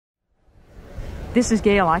This is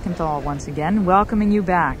Gail Eichenthal once again, welcoming you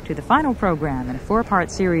back to the final program in a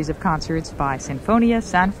 4-part series of concerts by Sinfonia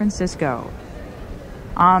San Francisco.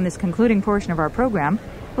 On this concluding portion of our program,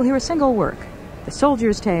 we'll hear a single work, The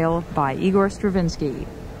Soldier's Tale by Igor Stravinsky.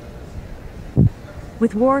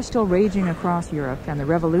 With war still raging across Europe and the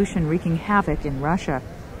revolution wreaking havoc in Russia,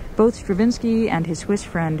 both Stravinsky and his Swiss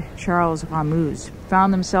friend Charles Ramuz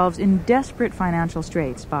found themselves in desperate financial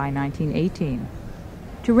straits by 1918.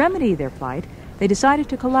 To remedy their plight, they decided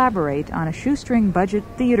to collaborate on a shoestring budget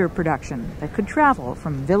theater production that could travel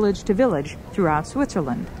from village to village throughout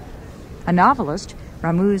Switzerland. A novelist,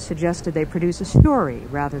 Ramuz suggested they produce a story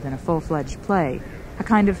rather than a full-fledged play, a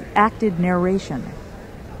kind of acted narration.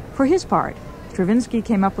 For his part, Stravinsky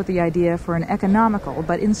came up with the idea for an economical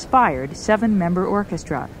but inspired 7-member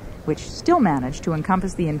orchestra, which still managed to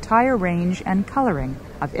encompass the entire range and coloring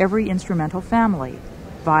of every instrumental family: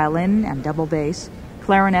 violin and double bass,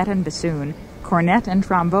 clarinet and bassoon, cornet and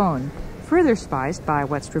trombone, further spiced by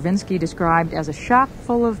what Stravinsky described as a shop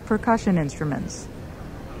full of percussion instruments.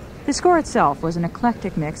 The score itself was an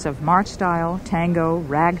eclectic mix of march style, tango,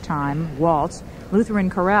 ragtime, waltz, Lutheran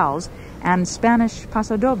chorales, and Spanish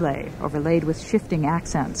pasodoble overlaid with shifting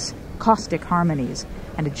accents, caustic harmonies,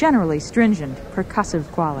 and a generally stringent percussive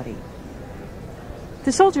quality.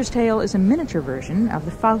 The Soldier's Tale is a miniature version of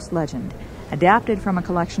the Faust legend, adapted from a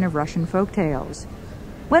collection of Russian folk tales.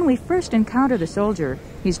 When we first encounter the soldier,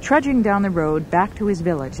 he's trudging down the road back to his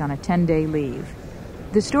village on a 10-day leave.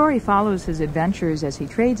 The story follows his adventures as he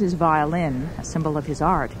trades his violin, a symbol of his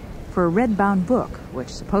art, for a red-bound book which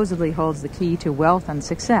supposedly holds the key to wealth and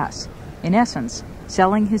success, in essence,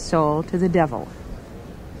 selling his soul to the devil.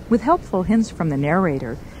 With helpful hints from the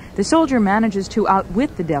narrator, the soldier manages to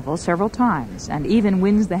outwit the devil several times and even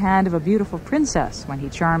wins the hand of a beautiful princess when he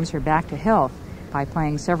charms her back to health by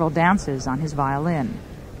playing several dances on his violin.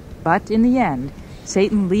 But in the end,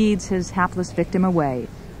 Satan leads his hapless victim away,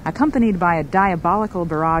 accompanied by a diabolical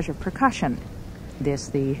barrage of percussion. This,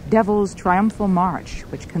 the Devil's Triumphal March,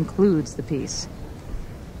 which concludes the piece.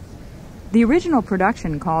 The original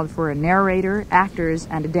production called for a narrator, actors,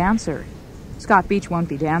 and a dancer. Scott Beach won't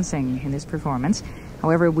be dancing in this performance.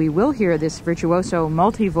 However, we will hear this virtuoso,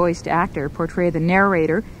 multi-voiced actor portray the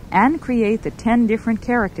narrator and create the 10 different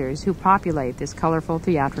characters who populate this colorful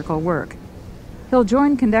theatrical work. He'll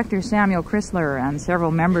join conductor Samuel Cristler and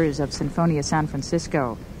several members of Sinfonia San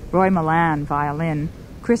Francisco, Roy Malan, violin,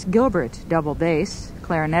 Chris Gilbert, double bass,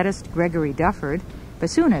 clarinetist Gregory Dufford,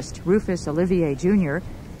 bassoonist Rufus Olivier Jr.,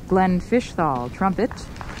 Glenn Fischthal, trumpet,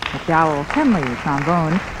 McDowell Kenley,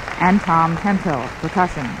 trombone, and Tom Hemphill,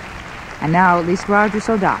 percussion. And now, L'Histoire du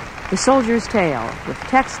Soldat, The Soldier's Tale, with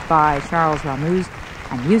text by Charles Ramuz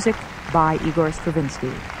and music by Igor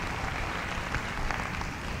Stravinsky.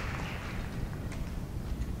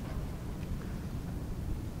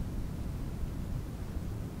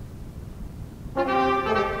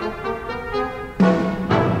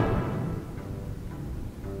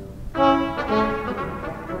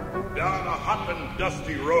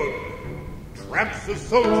 Dusty road, tramps the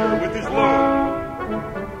soldier with his load.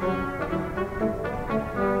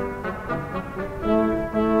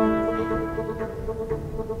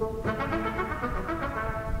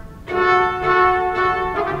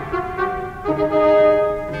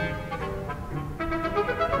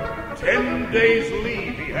 10 days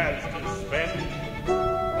leave he has to spend.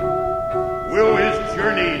 Will his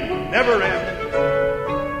journey never end?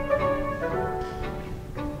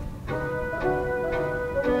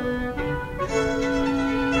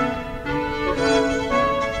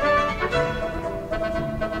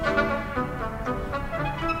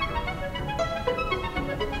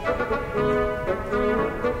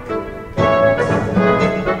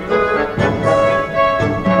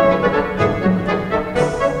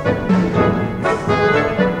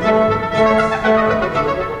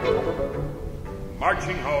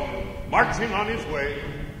 Marching on his way.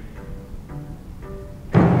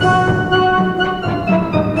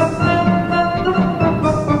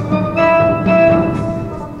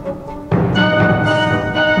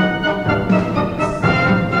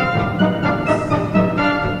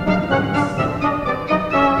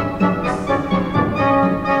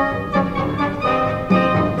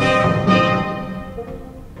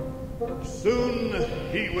 Soon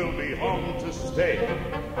he will be home to stay.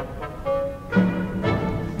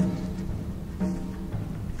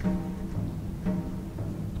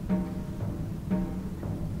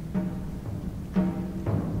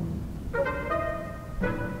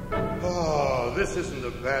 This isn't a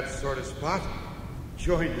bad sort of spot.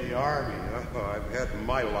 Joined the army. Oh, I've had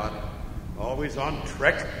my lot. Always on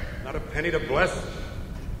trek. Not a penny to bless.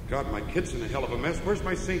 God, my kid's in a hell of a mess. Where's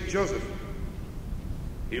my St. Joseph?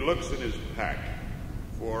 He looks in his pack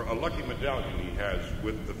for a lucky medallion he has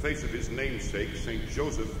with the face of his namesake, St.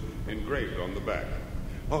 Joseph, engraved on the back.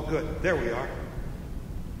 Oh, good. There we are.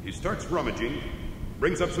 He starts rummaging,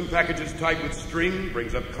 brings up some packages tied with string,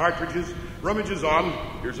 brings up cartridges, rummages on.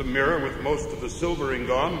 Here's a mirror with most of the silvering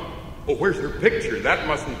gone. Oh, where's her picture? That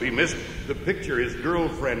mustn't be missed. The picture his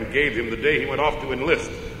girlfriend gave him the day he went off to enlist.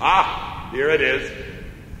 Ah, here it is.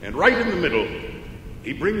 And right in the middle,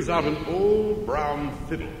 he brings out an old brown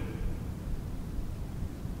fiddle.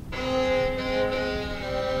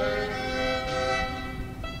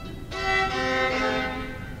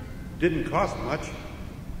 Didn't cost much.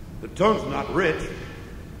 The tone's not rich.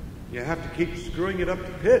 You have to keep screwing it up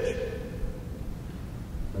to pitch.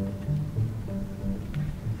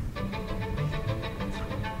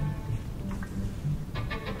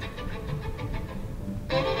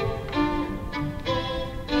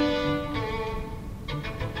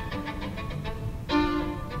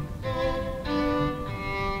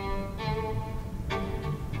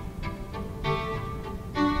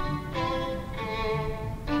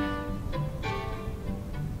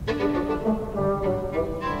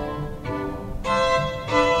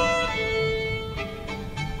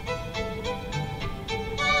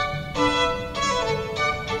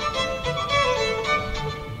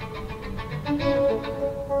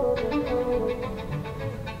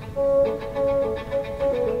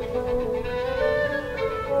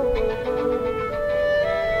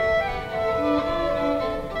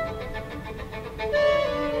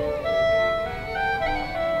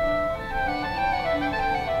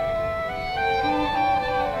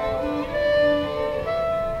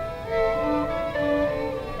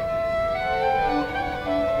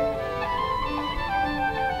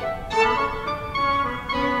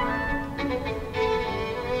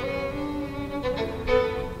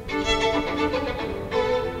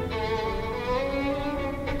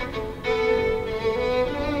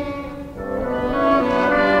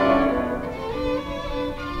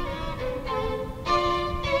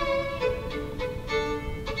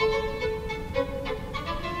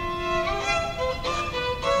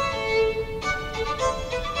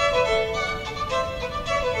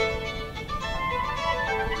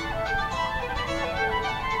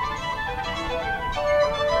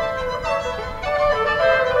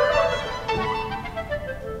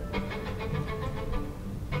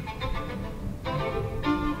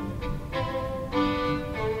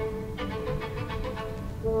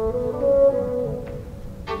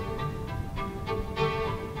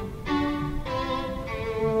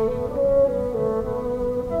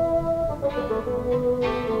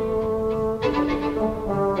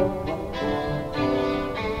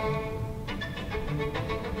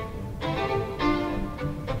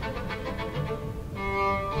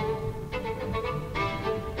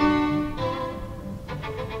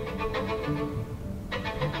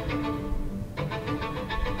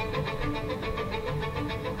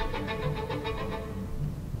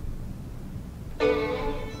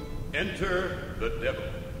 Enter the devil.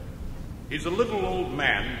 He's a little old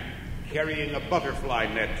man carrying a butterfly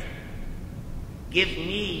net. Give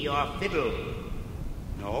me your fiddle.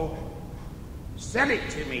 No. Sell it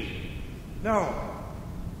to me. No.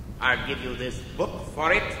 I'll give you this book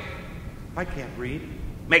for it. I can't read.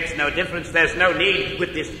 Makes no difference. There's no need.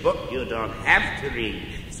 With this book, you don't have to read.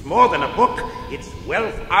 It's more than a book. It's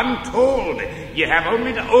wealth untold. You have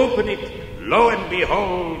only to open it. Lo and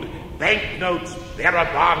behold, banknotes, bearer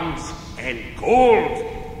bonds, and gold.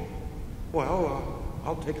 Well,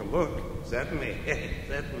 I'll take a look. Certainly.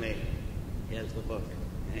 Certainly. Here's the book.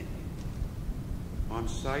 On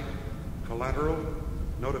sight, collateral,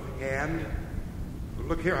 note of hand.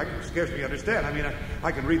 Look here, I can scarcely understand. I mean,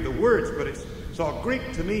 I can read the words, but it's all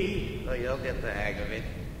Greek to me. Oh, you'll get the hang of it.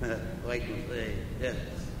 Wait and see. Yes.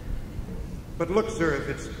 But look, sir, if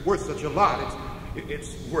it's worth such a lot,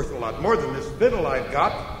 it's worth a lot more than this fiddle I've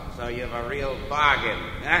got. So you've a real bargain,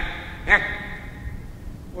 huh?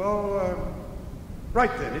 Well,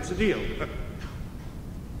 right then, it's a deal.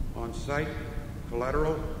 On sight,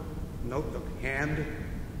 collateral, note of hand,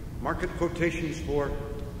 market quotations for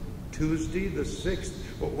Tuesday the 6th.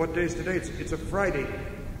 Well, what day is today? It's a Friday.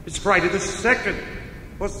 It's Friday the 2nd.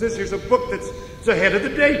 What's this? Here's a book that's ahead of the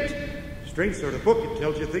date. Strange sort of book. It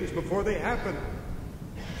tells you things before they happen.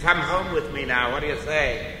 Come home with me now. What do you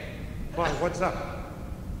say? Why, what's up?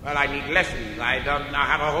 Well, I need lessons. I don't know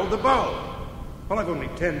how to hold the bow. Well, I've only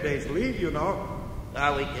 10 days leave, you know.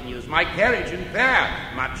 Well, we can use my carriage and pair.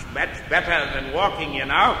 Much better than walking, you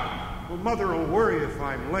know. Well, Mother will worry if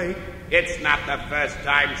I'm late. It's not the first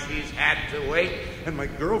time she's had to wait. And my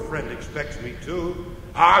girlfriend expects me to.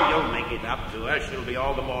 Oh, you'll make it up to her. She'll be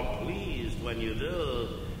all the more pleased when you do.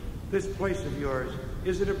 This place of yours,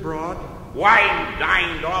 is it abroad? Wine,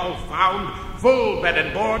 dined, all found, full bed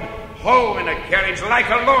and board, home in a carriage like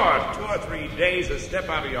a lord. 2 or 3 days a step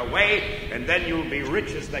out of your way, and then you'll be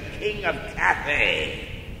rich as the king of Cathay.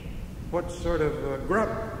 What sort of grub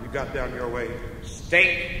you got down your way?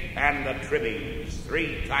 Steak and the trimmings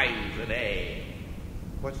 3 times a day.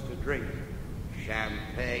 What's to drink?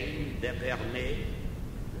 Champagne d'Epernay.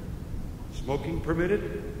 Smoking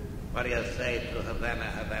permitted? What do you say to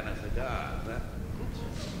Havana cigars, huh?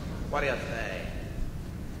 What do you say?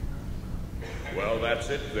 Well, that's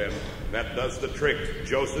it then. That does the trick.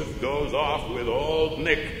 Joseph goes off with old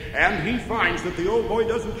Nick, and he finds that the old boy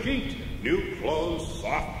doesn't cheat. New clothes,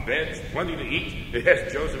 soft beds, plenty to eat.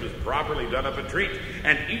 Yes, Joseph has properly done up a treat,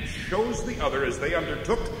 and each shows the other as they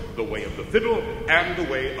undertook the way of the fiddle and the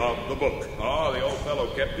way of the book. Oh, the old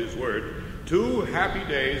fellow kept his word. 2 happy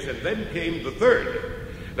days, and then came the 3rd.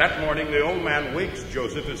 That morning, the old man wakes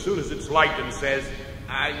Joseph as soon as it's light and says,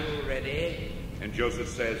 "Are you ready?" And Joseph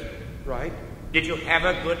says, "Right." "Did you have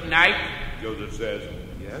a good night?" Joseph says,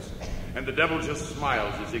 "Yes." And the devil just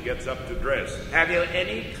smiles as he gets up to dress. "Have you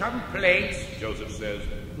any complaints?" Joseph says,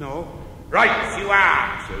 "No." "Right you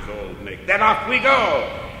are," says old Nick. "Then off we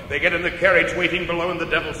go." They get in the carriage waiting below, and the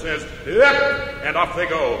devil says, "Yep," and off they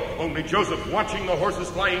go. Only Joseph, watching the horse's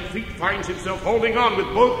flying feet, finds himself holding on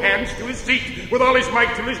with both hands to his seat, with all his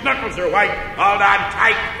might till his knuckles are white. "Hold on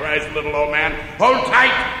tight," cries the little old man. "Hold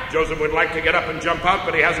tight!" Joseph would like to get up and jump out,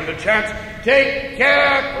 but he hasn't a chance. "Take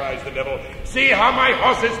care," cries the devil. "See how my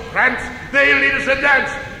horses prance. They lead us a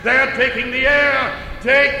dance. They're taking the air.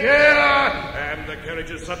 Take care." And the carriage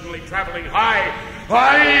is suddenly traveling high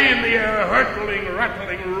in the air, hurtling,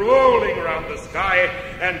 rattling, rolling around the sky,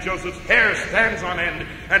 and Joseph's hair stands on end,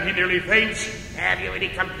 and he nearly faints. "Have you any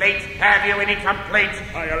complaints? Have you any complaints?"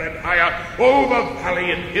 Higher and higher, over valley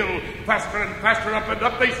and hill, faster and faster up and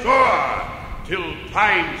up they soar, till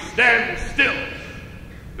time stands still.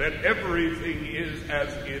 Then everything is as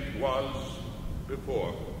it was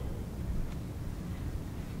before.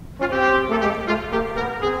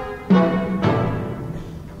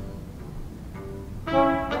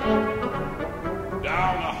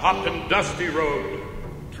 Down a hot and dusty road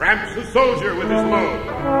tramps a soldier with his load.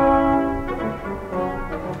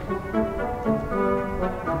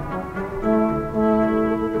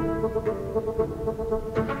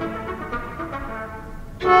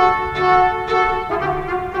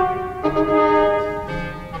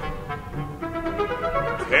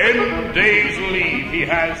 "10 days' leave he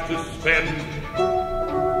has to spend.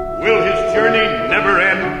 Will his journey never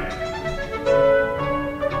end?"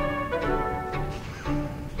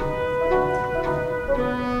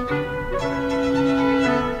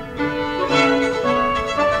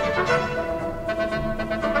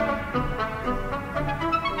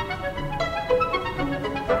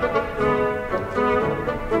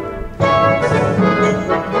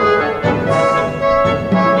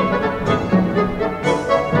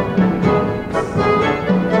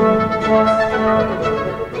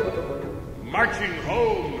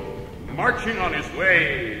 Marching on his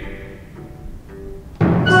way.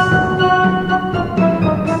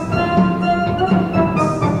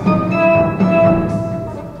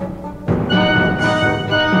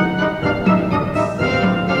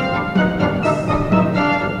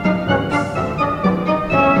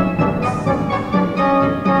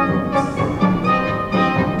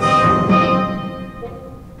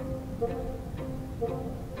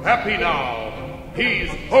 Happy now, he's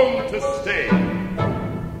home to stay.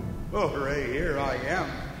 Oh, hooray, here I am.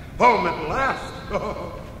 Home at last.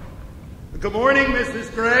 Oh. Good morning,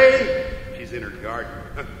 Mrs. Gray. She's in her garden.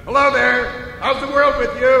 Hello there. How's the world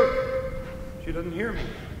with you? She doesn't hear me.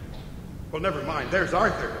 Well, never mind. There's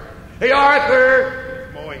Arthur. Hey, Arthur.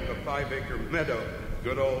 He's mowing the 5-acre meadow.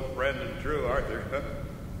 Good old friend and true, Arthur.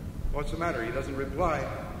 What's the matter? He doesn't reply.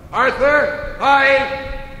 Arthur,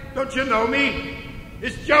 hi. Don't you know me?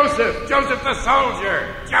 It's Joseph. Joseph the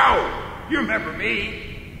soldier. Joe. You remember me.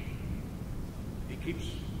 Keeps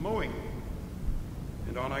mowing,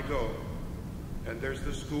 and on I go, and there's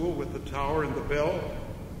the school with the tower and the bell.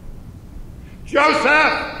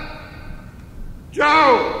 Joseph!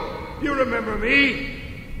 Joe! You remember me?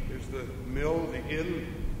 There's the mill, the inn.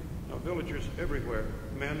 Now villagers everywhere,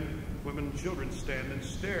 men, women, children stand and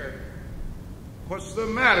stare. What's the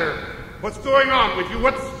matter? What's going on with you?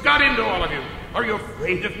 What's got into all of you? Are you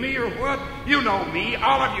afraid of me or what? You know me,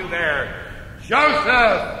 all of you there.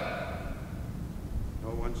 Joseph!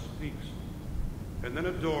 Speaks, and then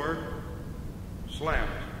a door slams,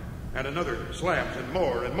 and another slams, and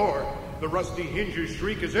more. The rusty hinges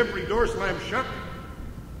shriek as every door slams shut,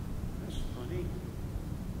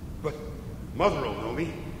 But Mother'll know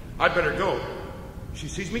me. I'd better go. She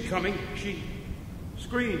sees me coming. She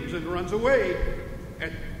screams and runs away.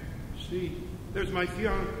 And see, there's my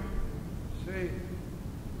fiancé.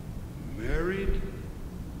 Married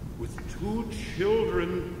with 2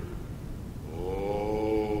 children.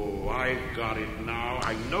 Oh, I've got it now.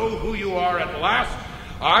 I know who you are at last.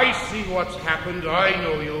 I see what's happened. I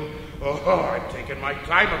know you. Oh, I've taken my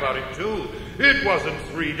time about it, too. It wasn't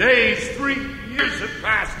 3 days. 3 years have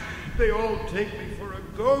passed. They all take me for a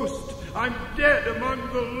ghost. I'm dead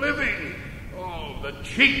among the living. Oh, the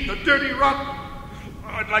cheat, the dirty rotten.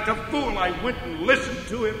 Oh, like a fool, I went and listened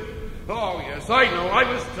to him. Oh, yes, I know.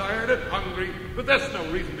 I was tired and hungry, but that's no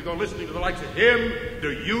reason to go listening to the likes of him.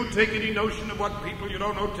 Do you take any notion of what people you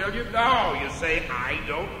don't know tell you? No, you say, I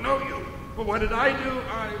don't know you. But what did I do?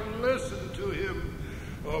 I listened to him.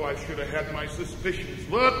 Oh, I should have had my suspicions,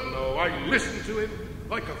 but no, I listened to him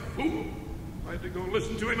like a fool. I had to go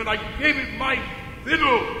listen to him, and I gave him my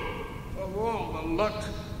fiddle. Of all the luck.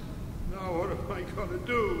 Now what am I going to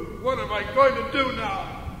do? What am I going to do now?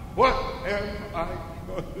 What am I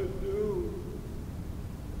going to do?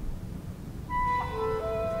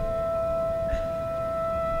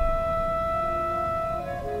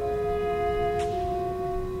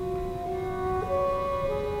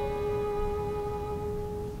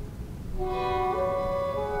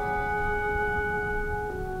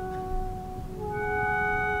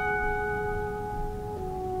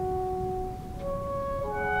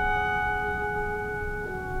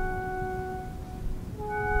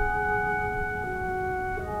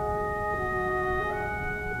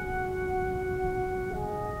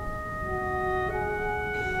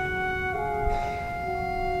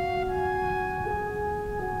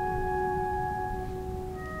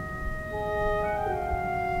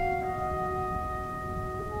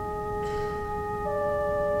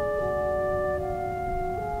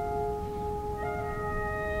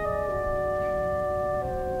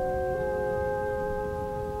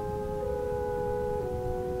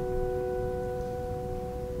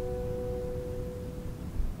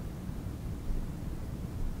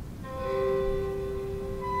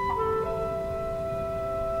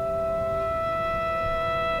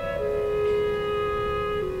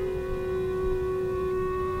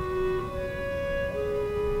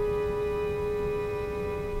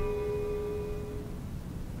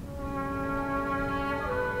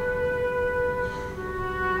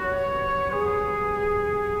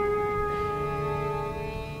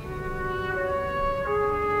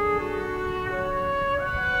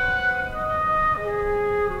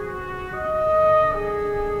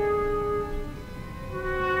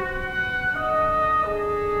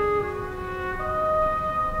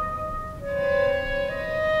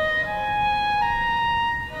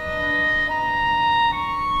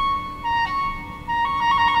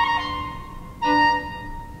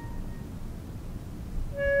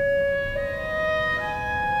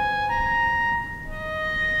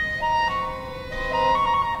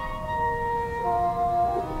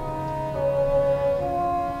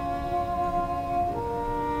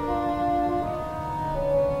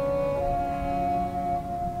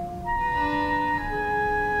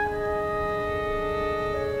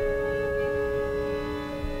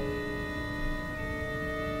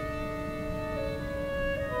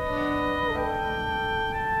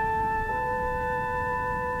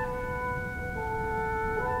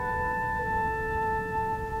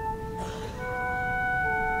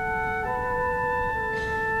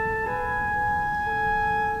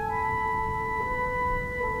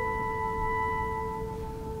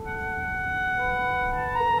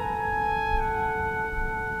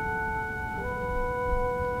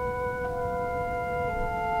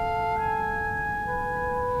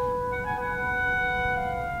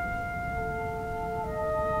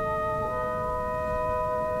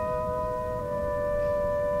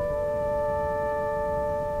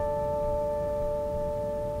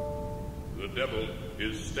 Devil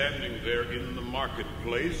is standing there in the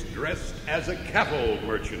marketplace dressed as a cattle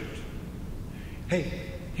merchant. Hey,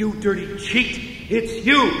 you dirty cheat, it's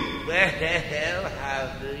you! Well,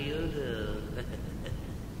 how do you do?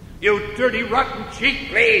 You dirty rotten cheat!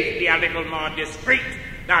 Please be a little more discreet.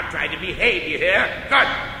 Now try to behave, you hear? Good.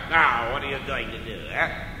 Now, what are you going to do, eh?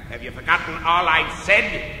 Have you forgotten all I've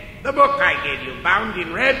said? The book I gave you, bound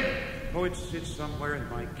in red? Oh, it's somewhere in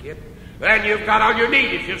my kit. Then you've got all you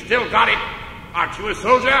need if you've still got it. Aren't you a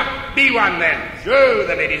soldier? Be one then. Show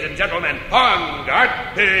the ladies and gentlemen. On guard.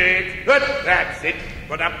 Pick. Good. That's it.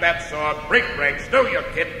 Put up that sword. Break ranks. Stow your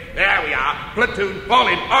kit. There we are. Platoon. Fall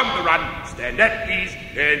in. On the run. Stand at ease.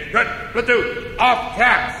 And good. Platoon. Off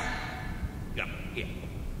caps. Yeah. Here.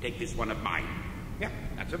 Take this one of mine. Yeah.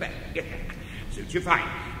 Not so bad. Suits you fine.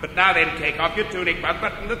 But now then, take off your tunic,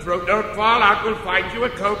 button the throat. Don't fall out. We'll find you a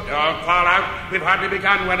coat. Don't fall out. We've hardly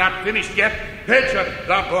begun. We're not finished yet. Pitcher,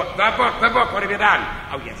 the book. What have you done?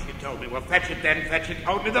 Oh, yes, you told me. Well, fetch it then. Fetch it.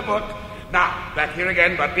 Only the book. Now, back here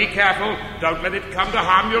again, but be careful. Don't let it come to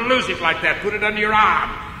harm. You'll lose it like that. Put it under your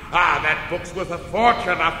arm. That book's worth a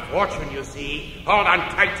fortune, you see. Hold on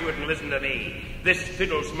tight to it and listen to me. This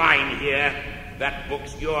fiddle's mine here. That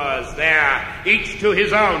book's yours there. Each to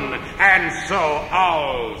his own, and so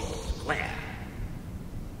all's square.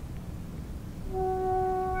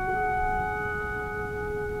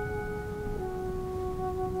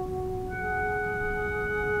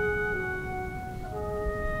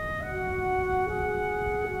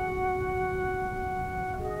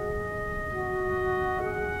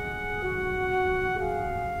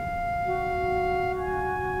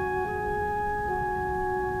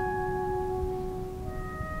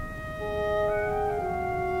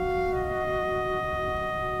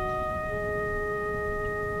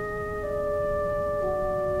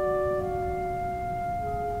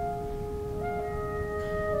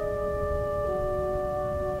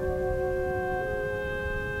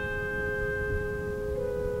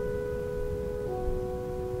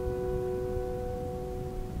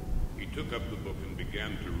 Took up the book and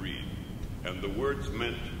began to read, and the words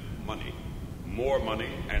meant money, more money,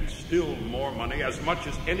 and still more money, as much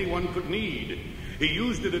as anyone could need. He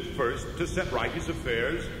used it at first to set right his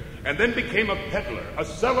affairs, and then became a peddler, a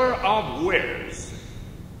seller of wares.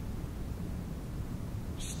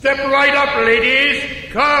 Step right up,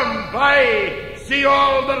 ladies. Come, buy. See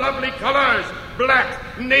all the lovely colors.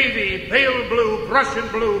 Black, navy, pale blue, Prussian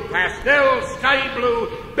blue, pastel, sky blue,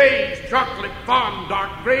 beige, chocolate, fawn,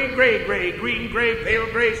 dark gray, green gray, pale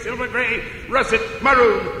gray, silver gray, russet,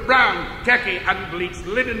 maroon, brown, khaki, unbleached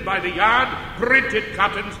linen by the yard, printed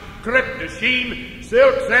cottons, crepe de chine,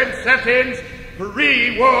 silks and satins,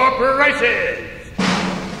 pre-war prices.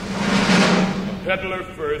 A peddler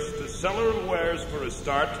first, a seller of wares for a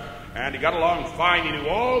start, and he got along fine. He knew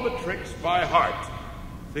all the tricks by heart.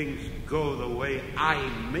 Things go the way I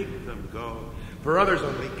make them go. For others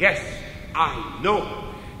only guess, I know.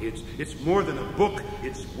 It's more than a book.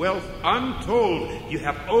 It's wealth untold. You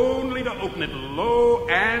have only to open it, lo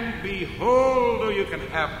and behold, oh, you can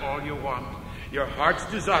have all you want. Your heart's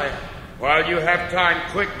desire. While you have time,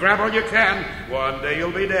 quick, grab all you can. One day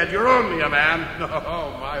you'll be dead. You're only a man.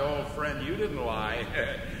 Oh, my old friend, you didn't lie.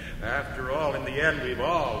 After all, in the end, we've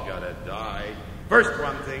all got to die. First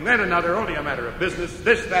one thing, then another, only a matter of business,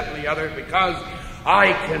 this, that, and the other, because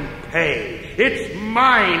I can pay. It's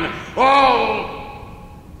mine.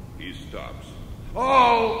 All. He stops.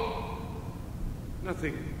 All.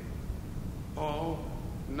 Nothing. All.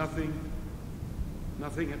 Nothing.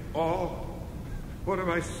 Nothing at all. What have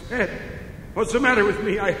I said? What's the matter with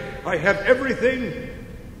me? I have everything.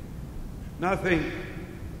 Nothing.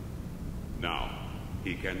 Now,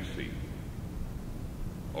 he can see.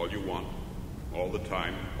 All you want. All the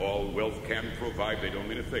time, all wealth can provide, they don't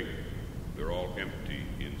mean a thing. They're all empty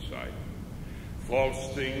inside.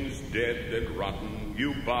 False things, dead and rotten,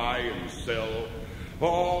 you buy and sell.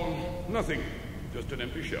 All nothing, just an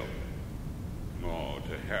empty shell. Oh,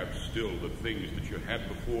 to have still the things that you had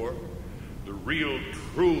before, the real,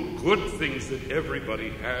 true, good things that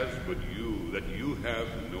everybody has but you, that you have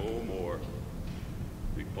no more.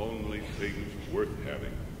 The only things worth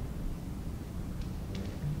having.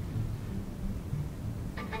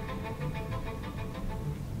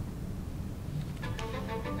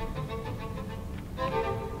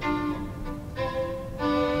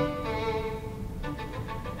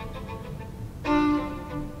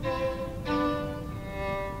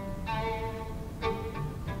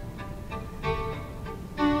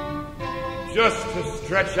 Just to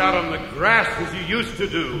stretch out on the grass as you used to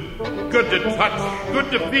do. Good to touch,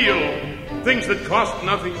 good to feel. Things that cost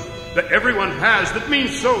nothing, that everyone has, that mean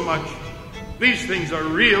so much. These things are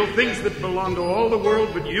real, things that belong to all the world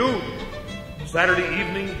but you. Saturday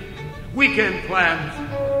evening, weekend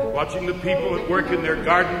plans, watching the people at work in their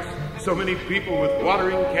gardens, so many people with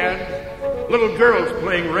watering cans, little girls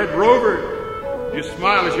playing Red Rover. You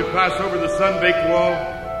smile as you pass over the sun-baked wall,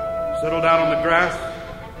 settle down on the grass.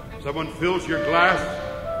 Someone fills your glass.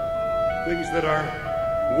 Things that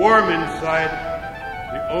are warm inside,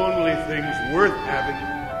 the only things worth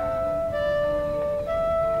having.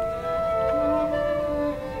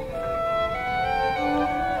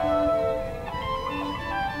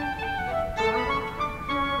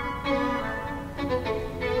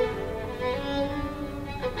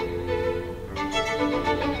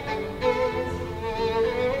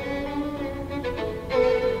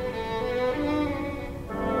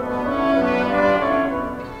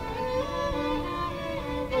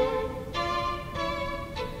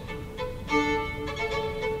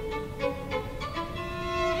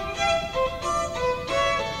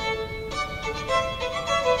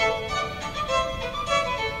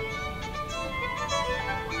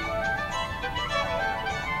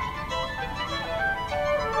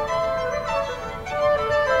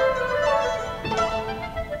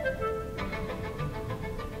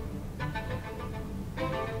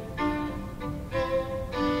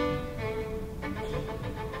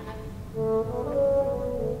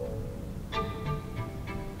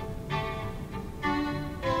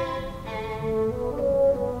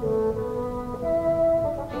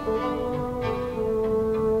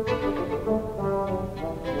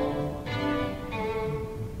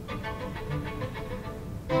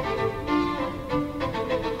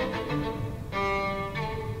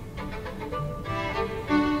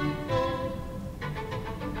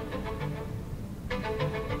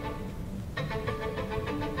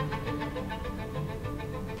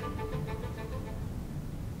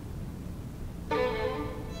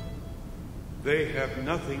 they have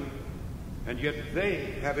nothing, and yet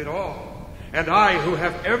they have it all. And I, who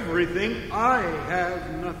have everything, I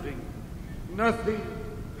have nothing. Nothing.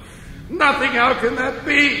 Nothing. How can that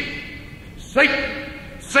be? Satan,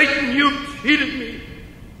 Satan, you cheated me.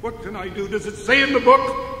 What can I do? Does it say in the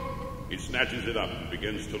book? He snatches it up and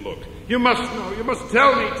begins to look. You must know. You must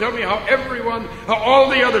tell me how everyone, how all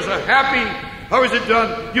the others are happy. How is it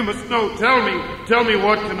done? You must know. Tell me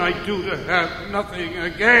what can I do to have nothing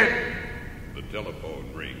again? The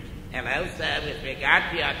telephone rings. Hello, sir. With regard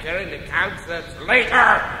to your current accounts, later.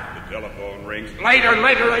 The telephone rings. Later,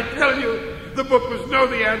 I tell you. The book must know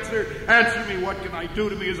the answer. Answer me. What can I do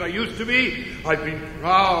to be as I used to be? I've been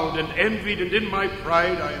proud and envied, and in my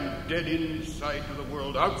pride I am dead inside to the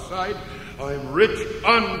world outside. I am rich,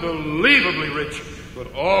 unbelievably rich,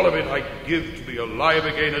 but all of it I give to be alive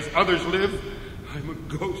again as others live. I'm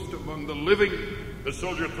a ghost among the living. The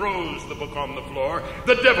soldier throws the book on the floor.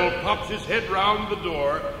 The devil pops his head round the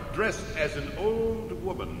door, dressed as an old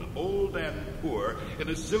woman, old and poor, in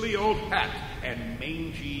a silly old hat and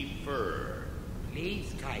mangy fur.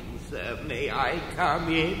 Please, kind sir, may I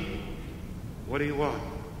come in? What do you want?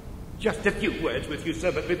 Just a few words with you,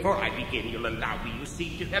 sir, but before I begin, you'll allow me, you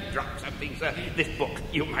see, to have dropped something, sir. This book,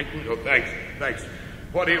 you mightn't... Oh, thanks.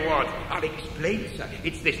 What do you want? I'll explain, sir.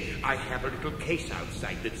 It's this. I have a little case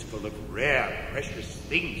outside that's full of rare, precious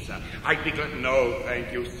things, sir. I'd be glad... No,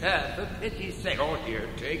 thank you. Sir, for pity's sake. Oh, here,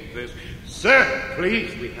 take this. Sir,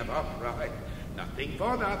 please, we have our pride. Nothing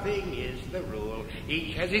for nothing is the rule.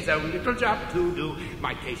 Each has his own little job to do.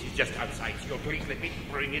 My case is just outside, so please let me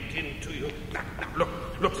bring it in to you. Now,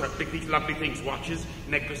 look, sir. Look, these lovely things. Watches,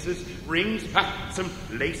 necklaces, rings, some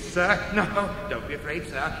lace, sir. No, don't be afraid,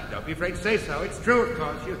 sir. Don't be afraid to say so. It's true, of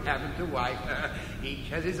course. You haven't a wife. Each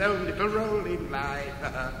has his own little role in life.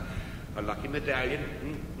 A lucky medallion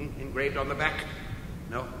engraved on the back.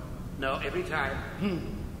 No, every time.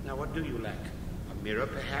 Now, what do you lack? A mirror,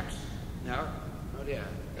 perhaps? No? Oh, dear.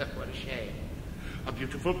 What a shame. A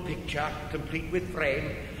beautiful picture, complete with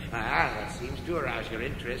frame. That seems to arouse your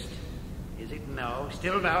interest. Is it no?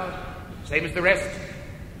 Still no? Same as the rest?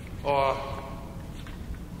 Or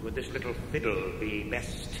would this little fiddle be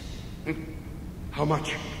best? How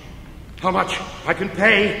much? I can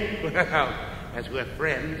pay. Well, as we're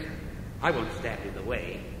friends, I won't stand in the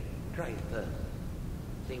way. Try it first.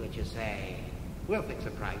 See what you say. We'll fix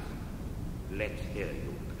a price. Let's hear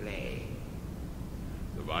you play.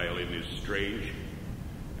 The violin is strange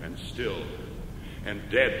and still and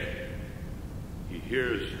dead. He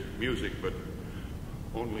hears music, but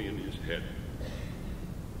only in his head.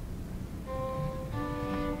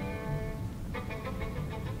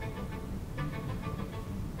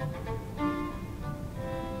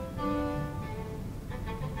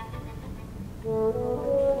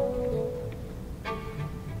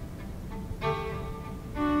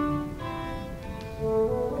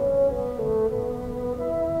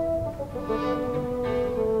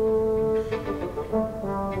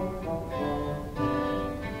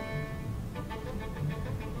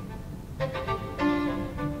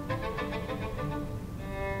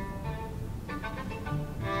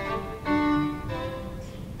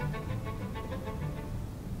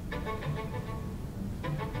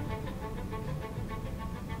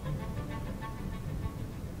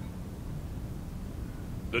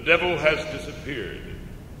 The devil has disappeared.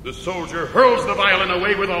 The soldier hurls the violin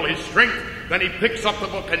away with all his strength. Then he picks up the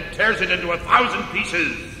book and tears it into 1,000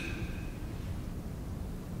 pieces.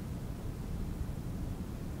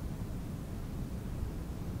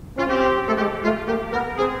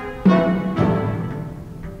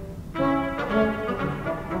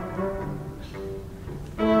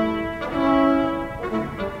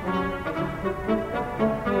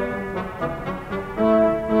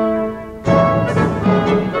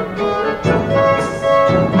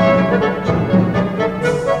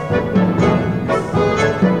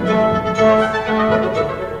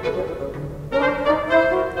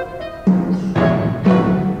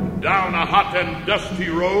 Dusty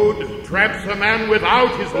road tramps a man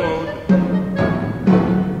without his load.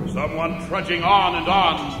 Someone trudging on and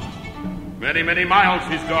on. Many, many miles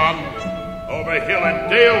he's gone. Over hill and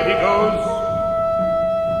dale he goes.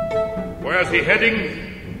 Where's he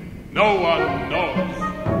heading? No one knows.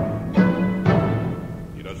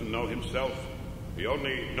 He doesn't know himself. He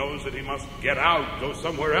only knows that he must get out, go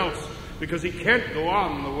somewhere else, because he can't go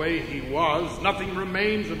on the way he was. Nothing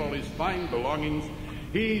remains of all his fine belongings.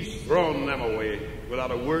 He's thrown them away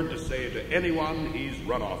without a word to say to anyone. He's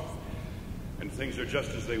run off. And things are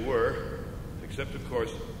just as they were, except, of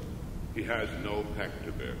course, he has no pack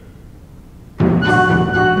to bear.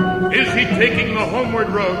 Is he taking the homeward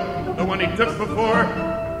road, the one he took before?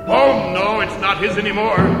 Oh, no, it's not his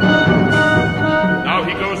anymore. Now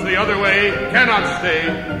he goes the other way, cannot stay,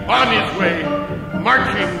 on his way,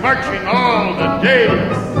 marching, marching all the day.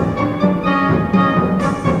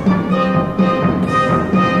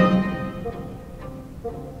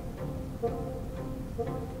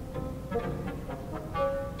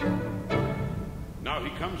 Now he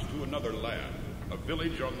comes to another land, a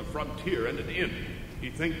village on the frontier and an inn. He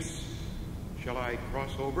thinks, shall I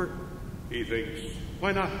cross over? He thinks,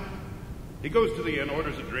 why not? He goes to the inn,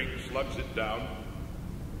 orders a drink, slugs it down.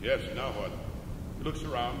 Yes, now what? He looks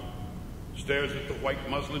around, stares at the white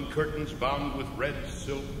muslin curtains bound with red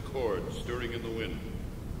silk cords stirring in the wind.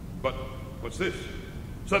 But what's this?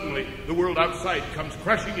 Suddenly, the world outside comes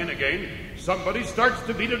crashing in again. Somebody starts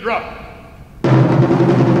to beat a drum.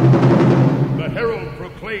 The herald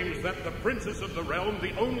proclaims that the princess of the realm,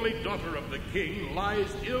 the only daughter of the king, lies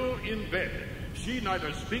ill in bed. She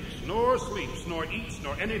neither speaks nor sleeps nor eats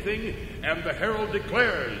nor anything, and the herald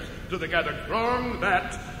declares to the gathered throng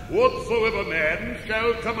that whatsoever man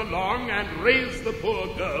shall come along and raise the poor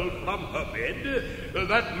girl from her bed,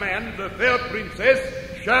 that man the fair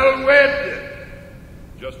princess shall wed.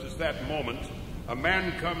 Just at that moment, a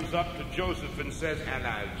man comes up to Joseph and says,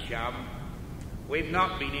 hello, chum. We've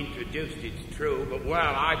not been introduced, it's true, but,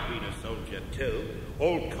 well, I've been a soldier, too.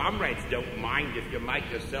 Old comrades don't mind if you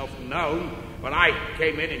make yourself known. When I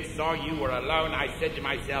came in and saw you were alone, I said to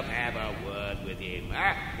myself, have a word with him.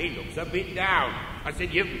 He looks a bit down. I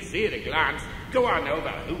said, you can see at a glance. Go on over.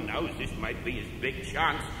 Who knows, this might be his big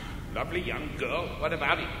chance. Lovely young girl. What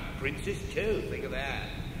about it? Princess, too. Think of that.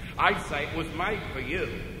 I'd say it was made for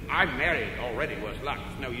you. I'm married already, was luck.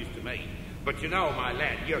 It's no use to me. But you know, my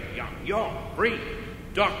lad, you're young, you're free.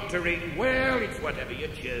 Doctoring, well, it's whatever you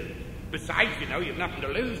choose. Besides, you know, you've nothing to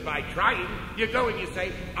lose by trying. You go and you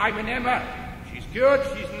say, I'm an Emma. She's good,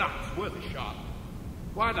 she's not. It's worth a shot.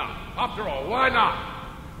 Why not? After all, why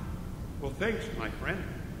not? Well, thanks, my friend.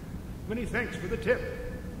 Many thanks for the tip.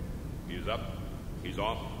 He's up, he's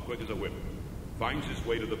off, quick as a whip. Finds his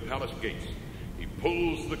way to the palace gates. He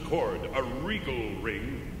pulls the cord, a regal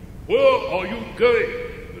ring. Where are you going?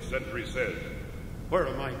 The sentry says. Where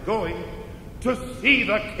am I going? To see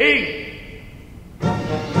the king!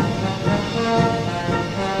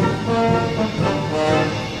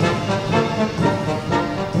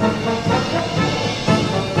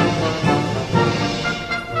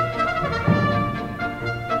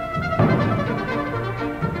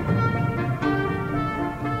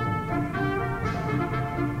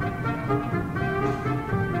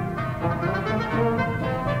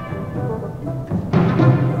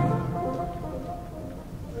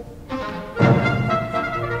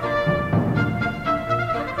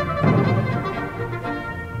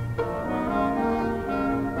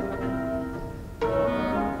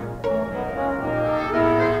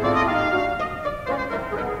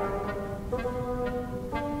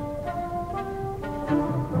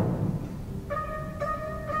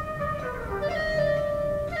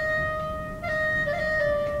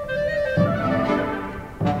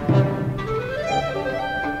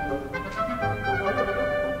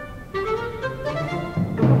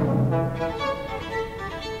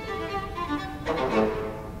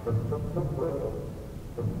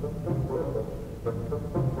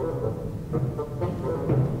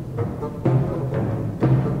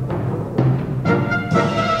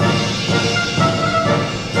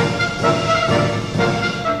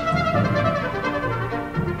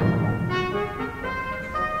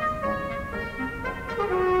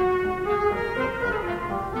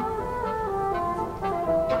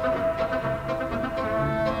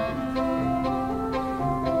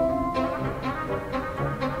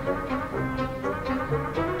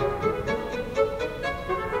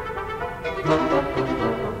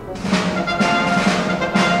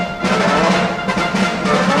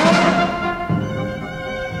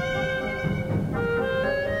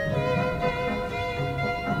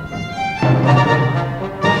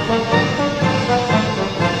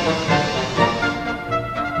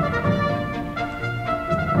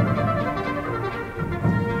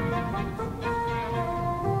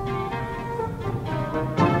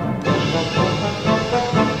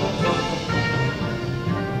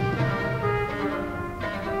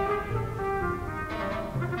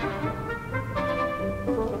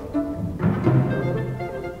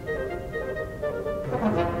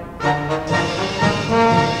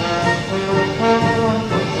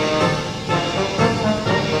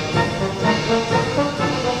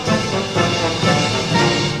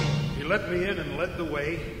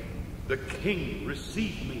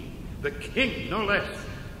 King, no less.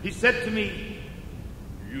 He said to me,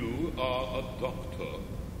 you are a doctor.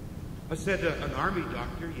 I said an army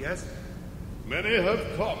doctor, yes. Many have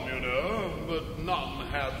come, you know, but none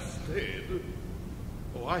have stayed.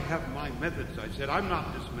 Oh, I have my methods, I said. I'm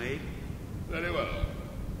not dismayed. Very well.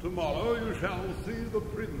 Tomorrow you shall see the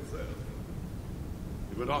princess.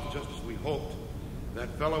 It went off just as we hoped. That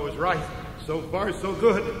fellow was right. So far, so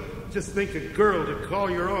good. Just think, a girl to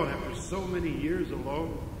call your own after so many years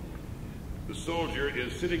alone. The soldier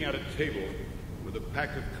is sitting at a table with a pack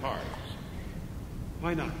of cards.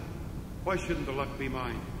 Why not? Why shouldn't the luck be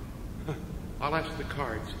mine? I'll ask the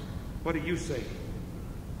cards. What do you say?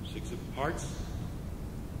 6 of hearts?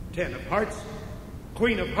 10 of hearts?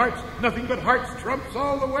 Queen of hearts? Nothing but hearts. Trumps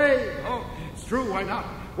all the way. Oh, it's true. Why not?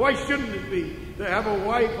 Why shouldn't it be? To have a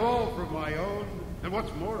wife all for my own. And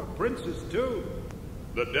what's more, a princess, too.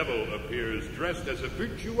 The devil appears dressed as a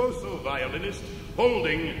virtuoso violinist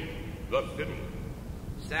holding the fiddle.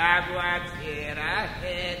 Someone's here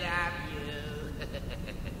ahead of you.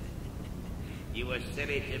 You were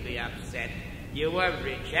silly to be upset. You were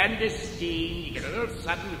rich and esteemed. You get a little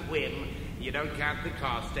sudden whim. You don't count the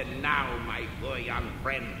cost. And now, my poor young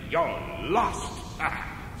friend, you're lost.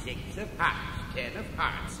 6 of hearts, 10 of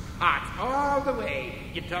hearts. Hearts all the way.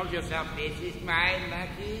 You told yourself, this is my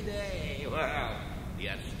lucky day. Well, you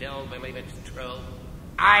still believe it's true?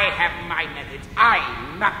 I have my methods. I,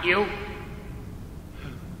 not you.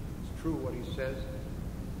 It's true what he says.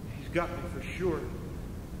 He's got me for sure.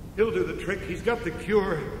 He'll do the trick. He's got the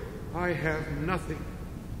cure. I have nothing.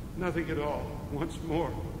 Nothing at all. Once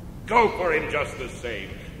more. Go for him just the same.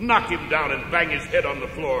 Knock him down and bang his head on the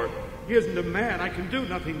floor. He isn't a man. I can do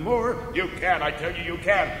nothing more. You can, I tell you, you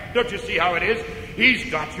can. Don't you see how it is?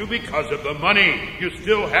 He's got you because of the money. You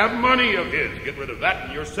still have money of his. Get rid of that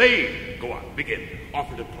and you're saved. Go on, begin.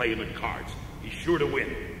 Offer to play him at cards. He's sure to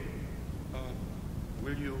win.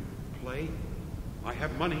 Will you play? I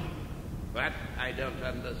have money. But I don't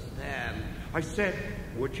understand. I said,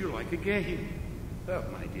 would you like a game? Oh,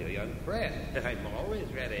 my dear young friend, I'm always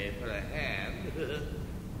ready for a hand.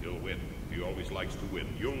 He'll win. He always likes to win.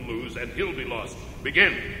 You'll lose, and he'll be lost.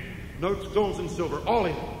 Begin. Notes, golds, and silver, all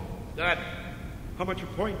in. Good. How much a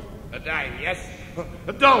point? A dime, yes?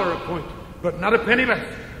 $1 a point, but not a penny less.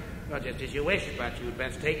 Well, just as you wish, but you'd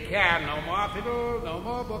best take care. No more fiddle, no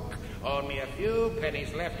more book. Only a few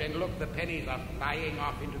pennies left, and look, the pennies are flying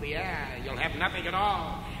off into the air. You'll have nothing at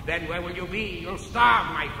all. Then where will you be? You'll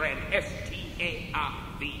starve, my friend. S-T-A-R-V-E.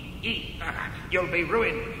 You'll be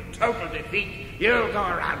ruined. Total defeat. You'll go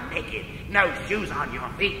around naked. No shoes on your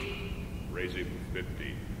feet. Raise him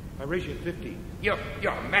 50. I raise you 50. You're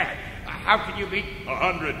mad. How can you beat?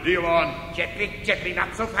 100. Deal on. Gently,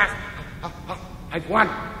 not so fast. I've won.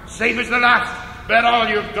 Same as the last. Bet all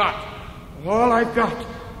you've got. All I've got.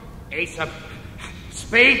 Ace of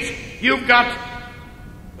spades. You've got.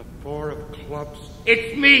 The 4 of clubs.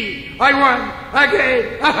 It's me. I won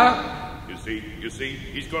again. You see,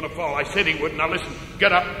 he's going to fall. I said he would. Now listen,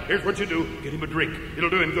 get up. Here's what you do. Get him a drink. It'll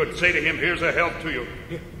do him good. Say to him, here's a health to you.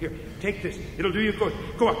 Here, take this. It'll do you good.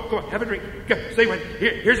 Go on, have a drink. Say what?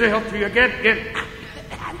 Here's a health to you again.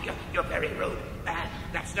 You're very rude.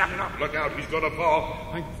 That's not enough. Look out, he's going to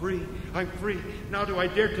fall. I'm free. Now do I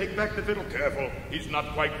dare take back the fiddle? Careful, he's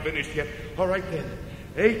not quite finished yet. All right then.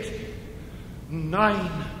 8,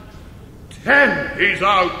 9, 10. He's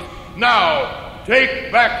out. Now,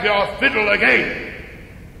 take back your fiddle again.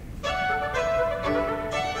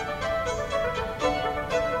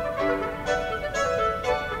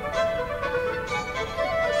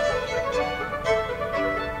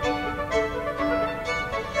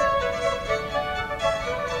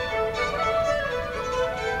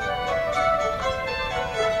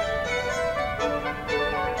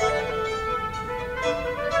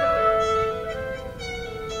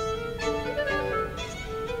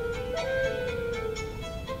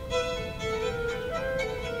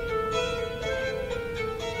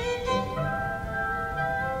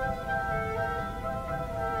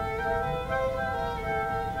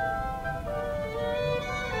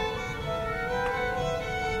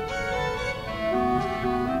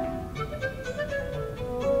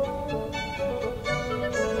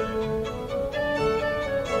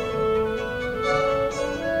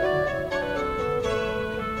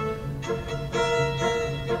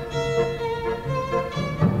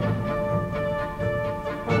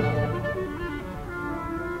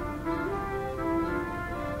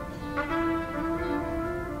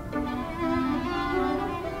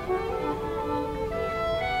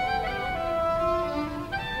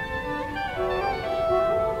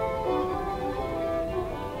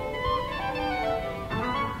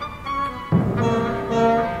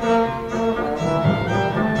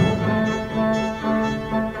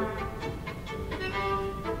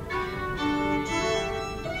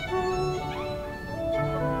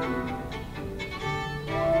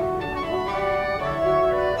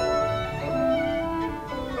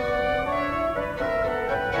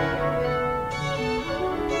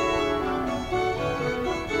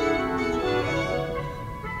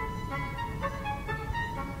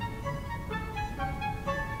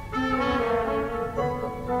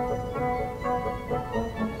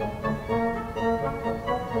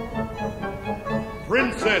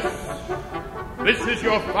 princess, this is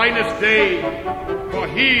your finest day, for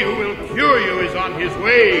he who will cure you is on his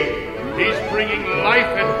way. He's bringing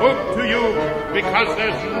life and hope to you because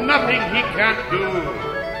there's nothing he can't do.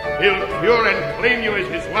 He'll cure and claim you as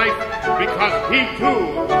his wife because he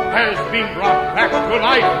too has been brought back to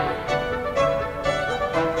life.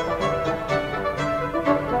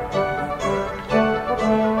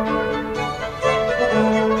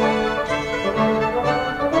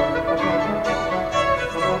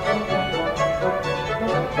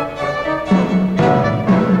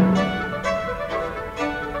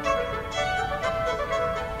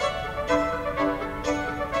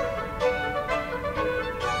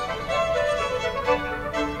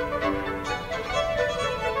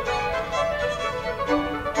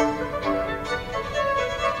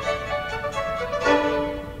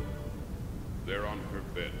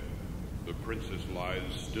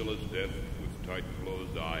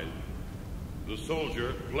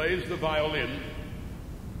 Plays the violin.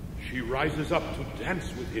 She rises up to dance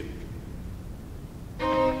with him.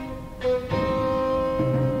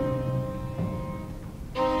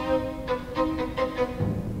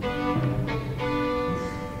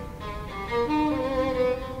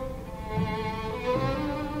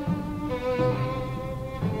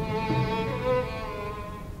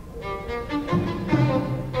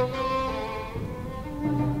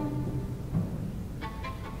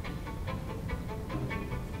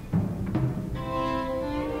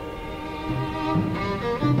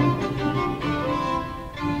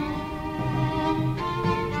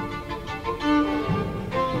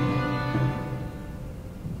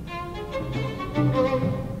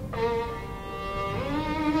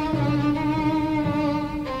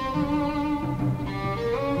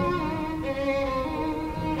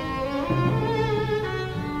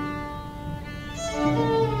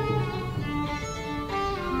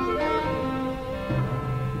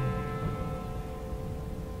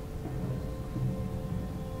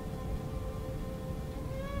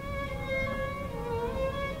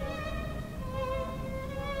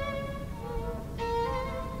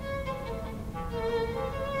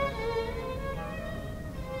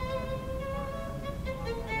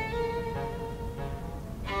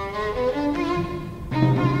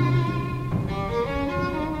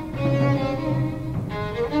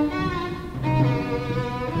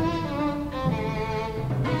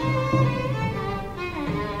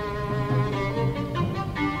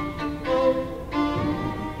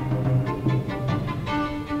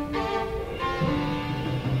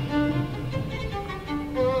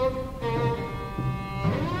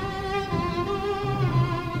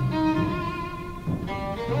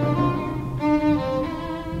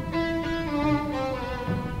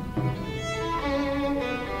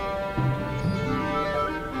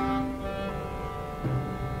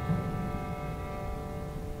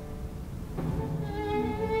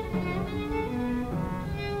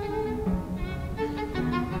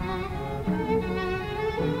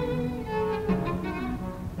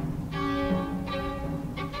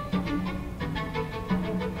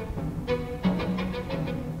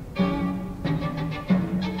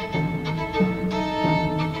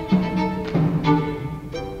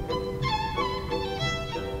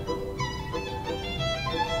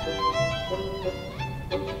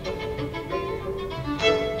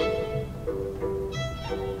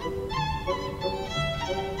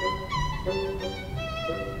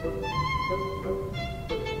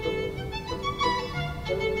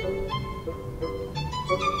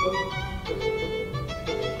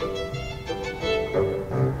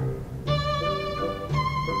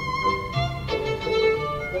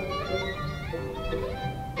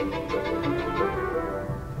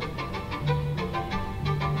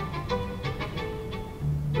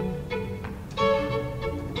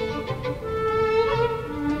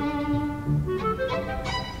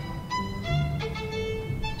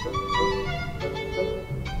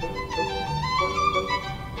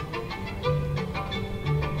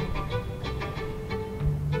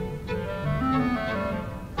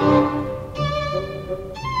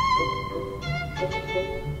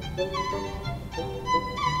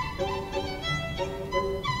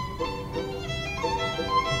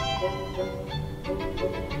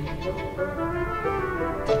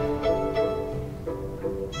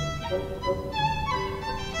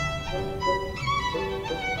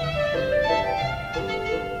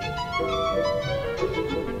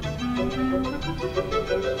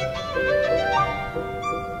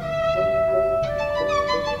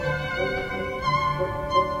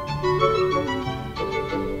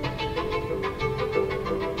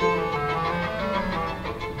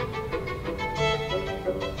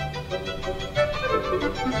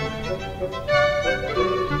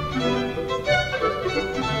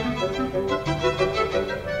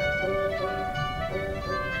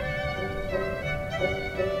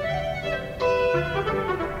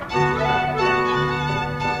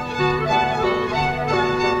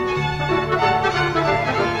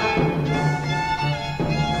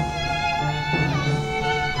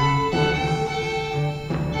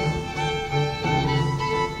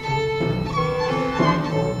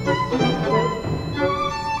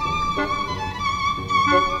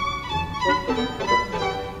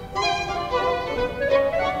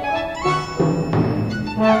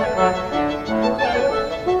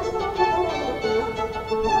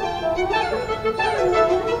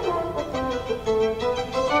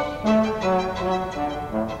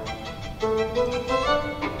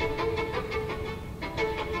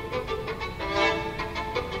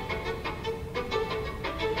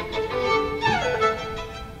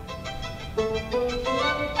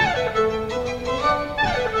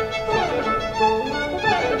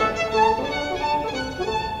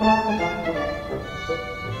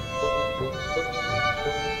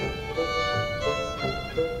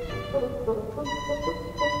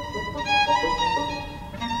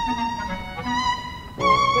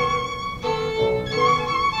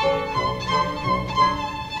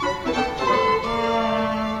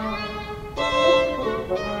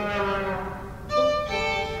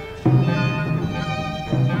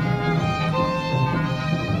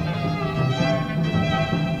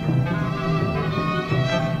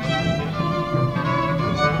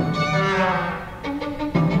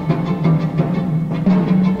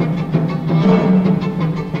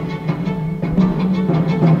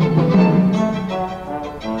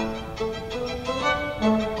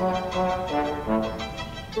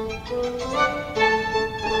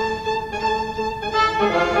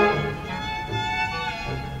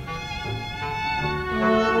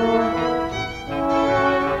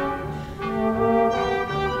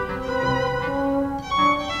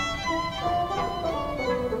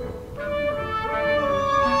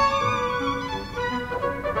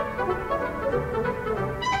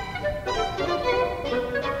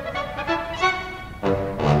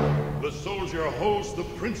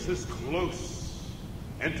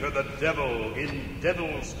 Enter the devil in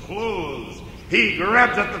devil's clothes. He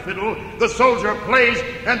grabs at the fiddle, the soldier plays,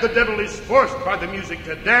 and the devil is forced by the music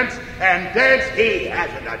to dance, and dance he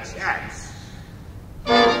hasn't a chance.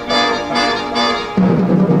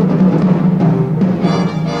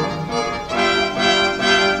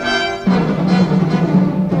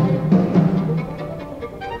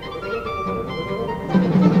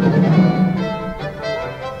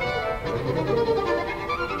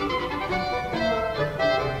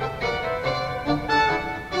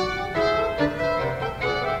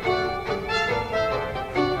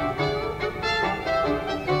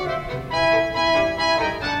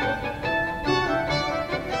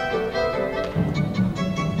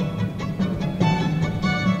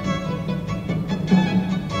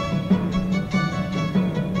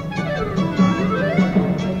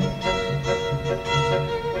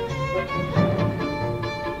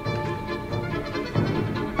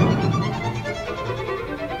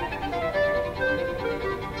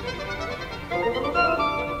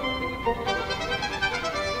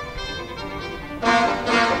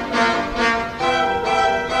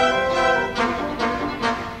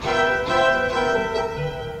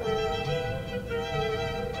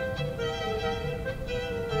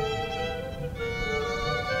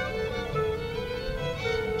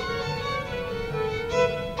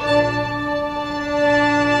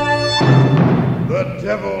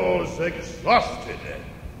 Exhausted,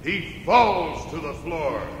 he falls to the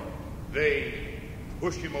floor. They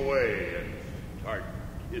push him away and start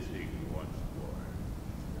kissing once more.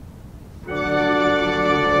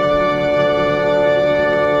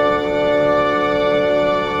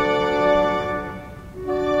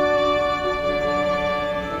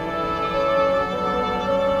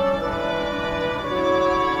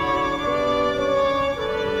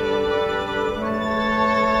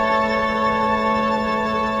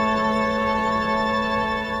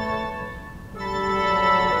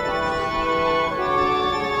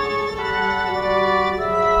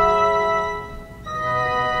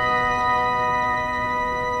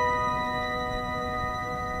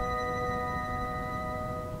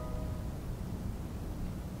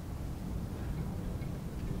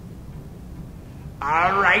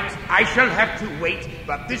 I shall have to wait,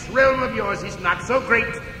 but this realm of yours is not so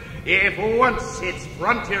great. If once its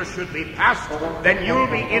frontier should be passed, then you'll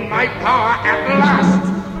be in my power at last.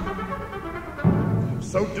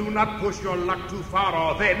 So do not push your luck too far,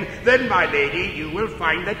 or then, my lady, you will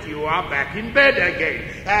find that you are back in bed again.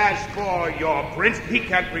 As for your prince, he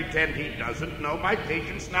can't pretend he doesn't know my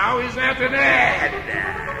patience now is at an end.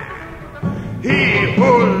 He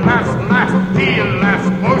who laughs last, he'll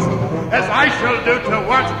laugh most, as I shall do to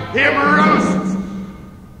watch him roast.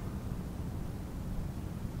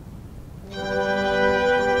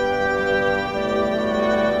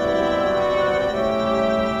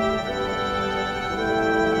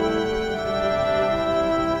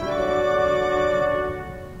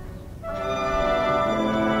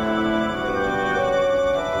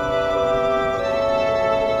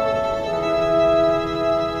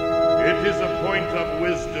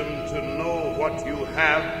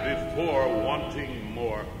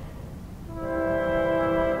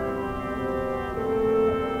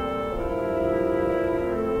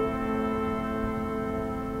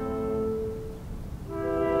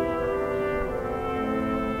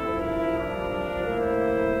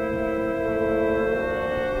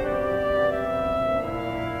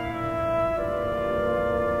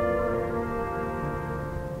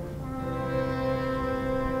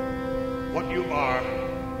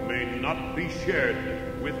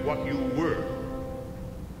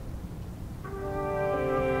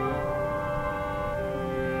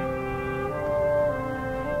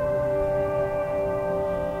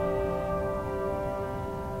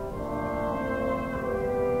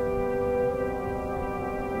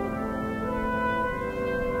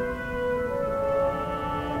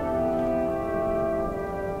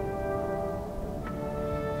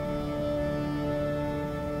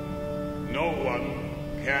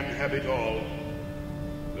 have it all.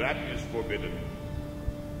 That is forbidden.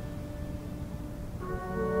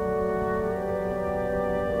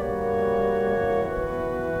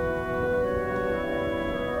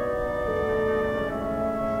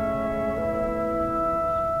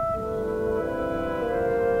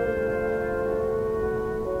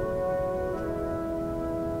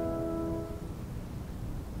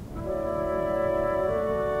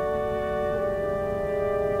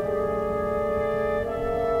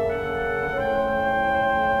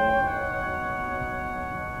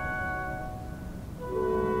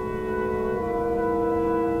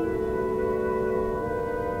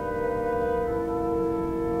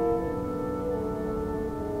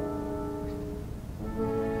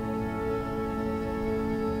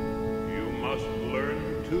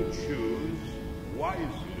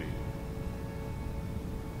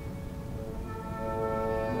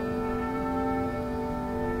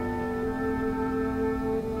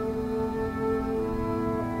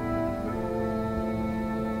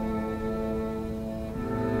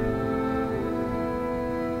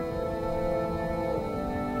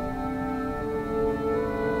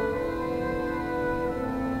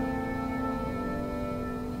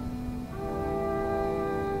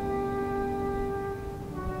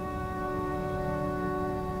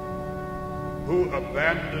 Who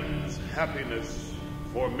abandons happiness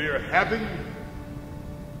for mere having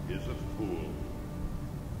is a fool.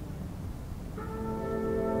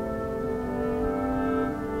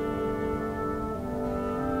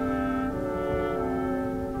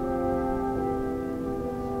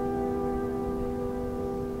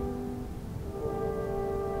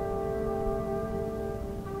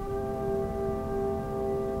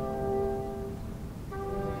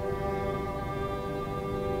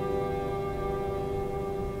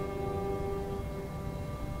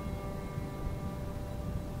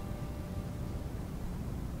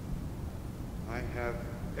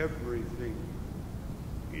 Everything,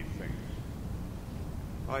 he thinks.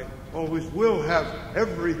 I always will have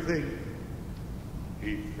everything,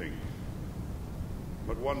 he thinks.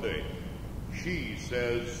 But one day, she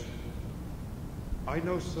says, I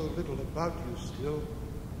know so little about you still.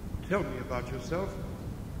 Tell me about yourself.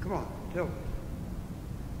 Come on, tell me.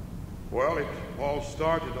 Well, it all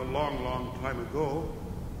started a long, long time ago.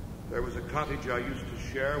 There was a cottage I used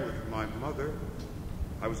to share with my mother.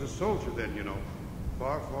 I was a soldier then, you know.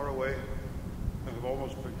 Far, far away. I've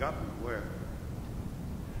almost forgotten where.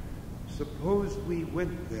 Suppose we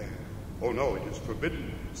went there. Oh, no, it is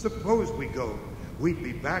forbidden. Suppose we go. We'd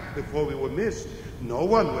be back before we were missed. No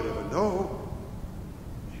one would ever know.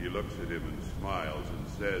 She looks at him and smiles and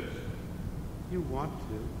says, You want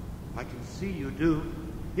to. I can see you do.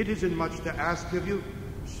 It isn't much to ask of you.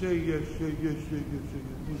 Say yes, say yes, say yes, say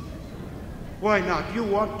yes. Why not? You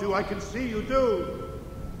want to. I can see you do.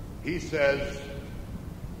 He says,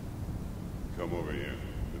 Come over here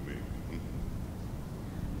to me.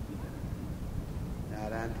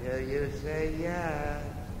 Not until you say yes.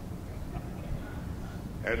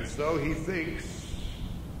 And so he thinks,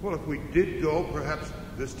 well, if we did go, perhaps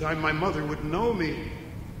this time my mother would know me.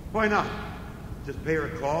 Why not? Just pay her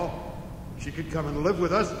a call. She could come and live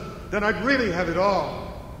with us. Then I'd really have it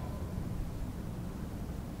all.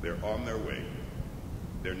 They're on their way.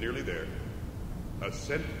 They're nearly there. A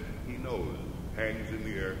scent he knows hangs in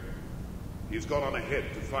the air. He's gone on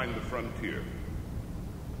ahead to find the frontier.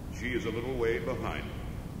 She is a little way behind.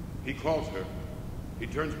 He calls her. He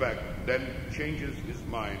turns back, then changes his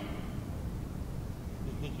mind.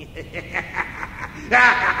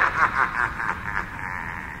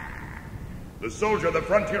 The soldier of the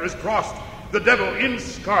frontier is crossed. The devil in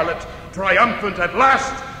scarlet, triumphant at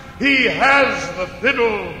last. He has the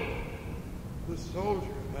fiddle. The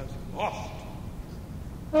soldier has lost.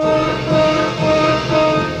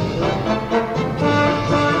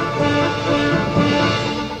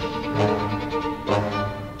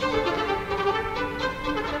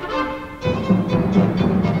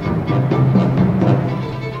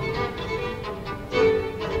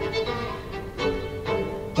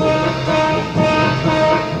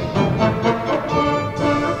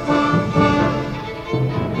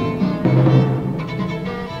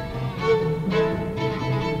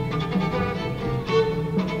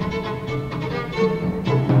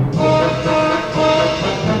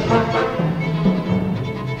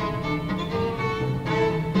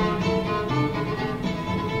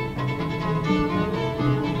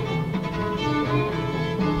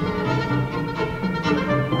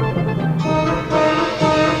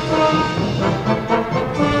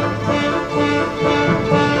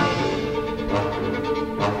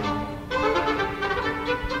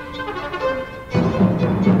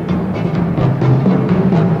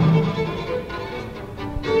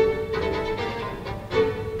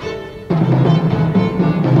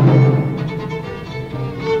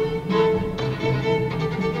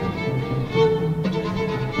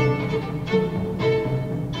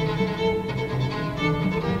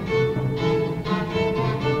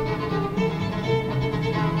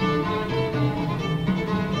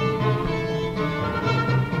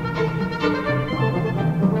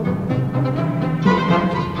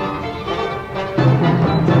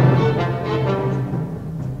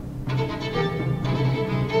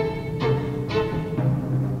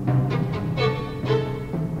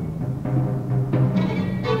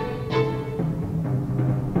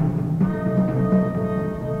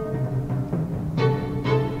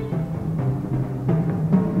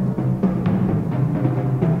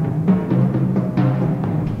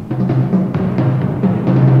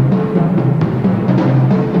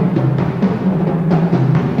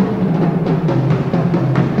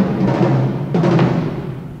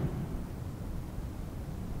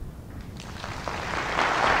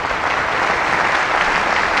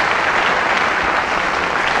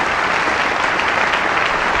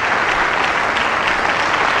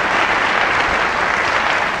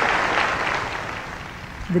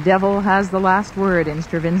 The devil has the last word in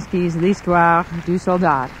Stravinsky's L'Histoire du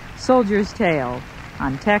Soldat, Soldier's Tale,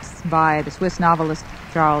 on texts by the Swiss novelist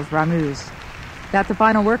Charles Ramuz. That's the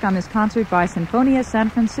final work on this concert by Sinfonia San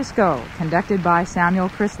Francisco, conducted by Samuel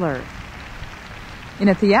Cristler. In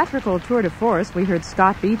a theatrical tour de force, we heard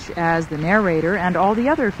Scott Beach as the narrator and all the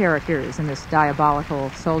other characters in this diabolical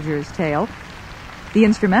soldier's tale. The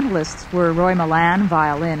instrumentalists were Roy Malan,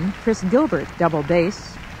 violin, Chris Gilbert, double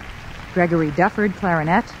bass, Gregory Dufford,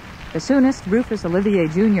 clarinet, bassoonist Rufus Olivier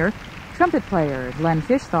Jr., trumpet player Glenn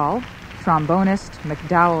Fischthal, trombonist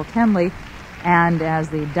McDowell Kenley, and as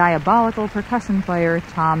the diabolical percussion player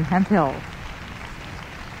Tom Hemphill.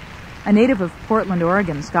 A native of Portland,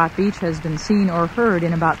 Oregon, Scott Beach has been seen or heard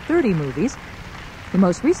in about 30 movies. He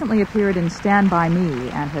most recently appeared in Stand By Me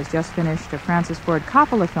and has just finished a Francis Ford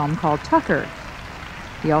Coppola film called Tucker.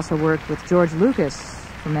 He also worked with George Lucas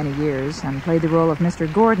for many years and played the role of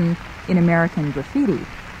Mr. Gordon in American Graffiti.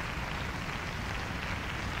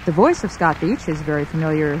 The voice of Scott Beach is very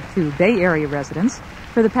familiar to Bay Area residents.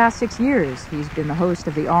 For the past 6 years, he's been the host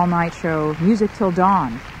of the all-night show Music Till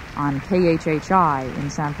Dawn on KHHI in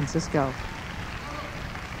San Francisco.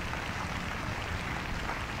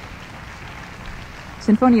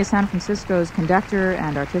 Sinfonia San Francisco's conductor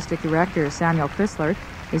and artistic director Samuel Cristler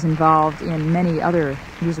is involved in many other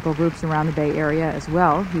musical groups around the Bay Area as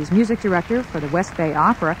well. He's music director for the West Bay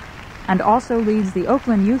Opera and also leads the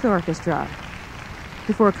Oakland Youth Orchestra.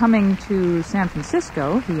 Before coming to San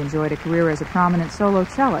Francisco, he enjoyed a career as a prominent solo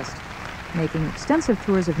cellist, making extensive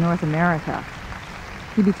tours of North America.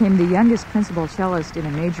 He became the youngest principal cellist in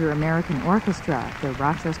a major American orchestra, the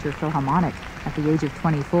Rochester Philharmonic, at the age of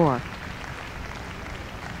 24.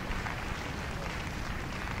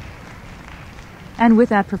 And with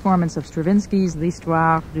that performance of Stravinsky's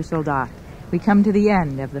L'Histoire du Soldat, we come to the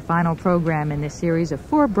end of the final program in this series of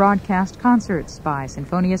 4 broadcast concerts by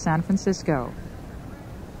Sinfonia San Francisco.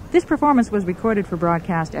 This performance was recorded for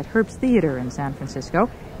broadcast at Herbst Theater in San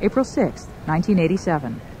Francisco, April 6,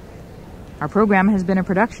 1987. Our program has been a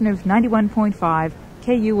production of 91.5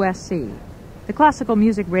 KUSC, the classical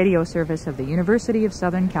music radio service of the University of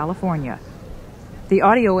Southern California. The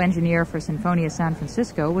audio engineer for Sinfonia San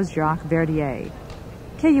Francisco was Jacques Verdier.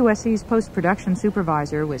 KUSC's post-production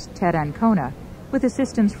supervisor was Ted Ancona, with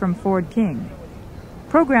assistance from Ford King.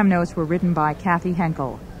 Program notes were written by Kathy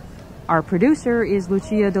Henkel. Our producer is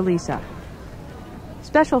Lucia DeLisa.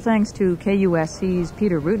 Special thanks to KUSC's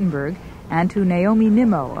Peter Rutenberg and to Naomi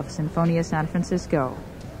Nimmo of Sinfonia San Francisco.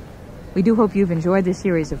 We do hope you've enjoyed this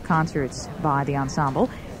series of concerts by the ensemble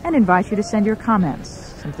and invite you to send your comments.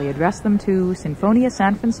 Simply address them to Sinfonia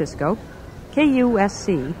San Francisco,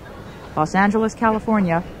 KUSC, Los Angeles,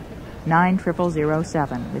 California,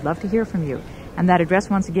 90007. We'd love to hear from you. And that address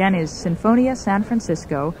once again is Sinfonia San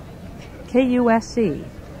Francisco, KUSC,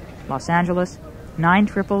 Los Angeles,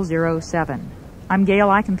 90007. I'm Gail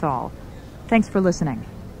Eichenthal. Thanks for listening.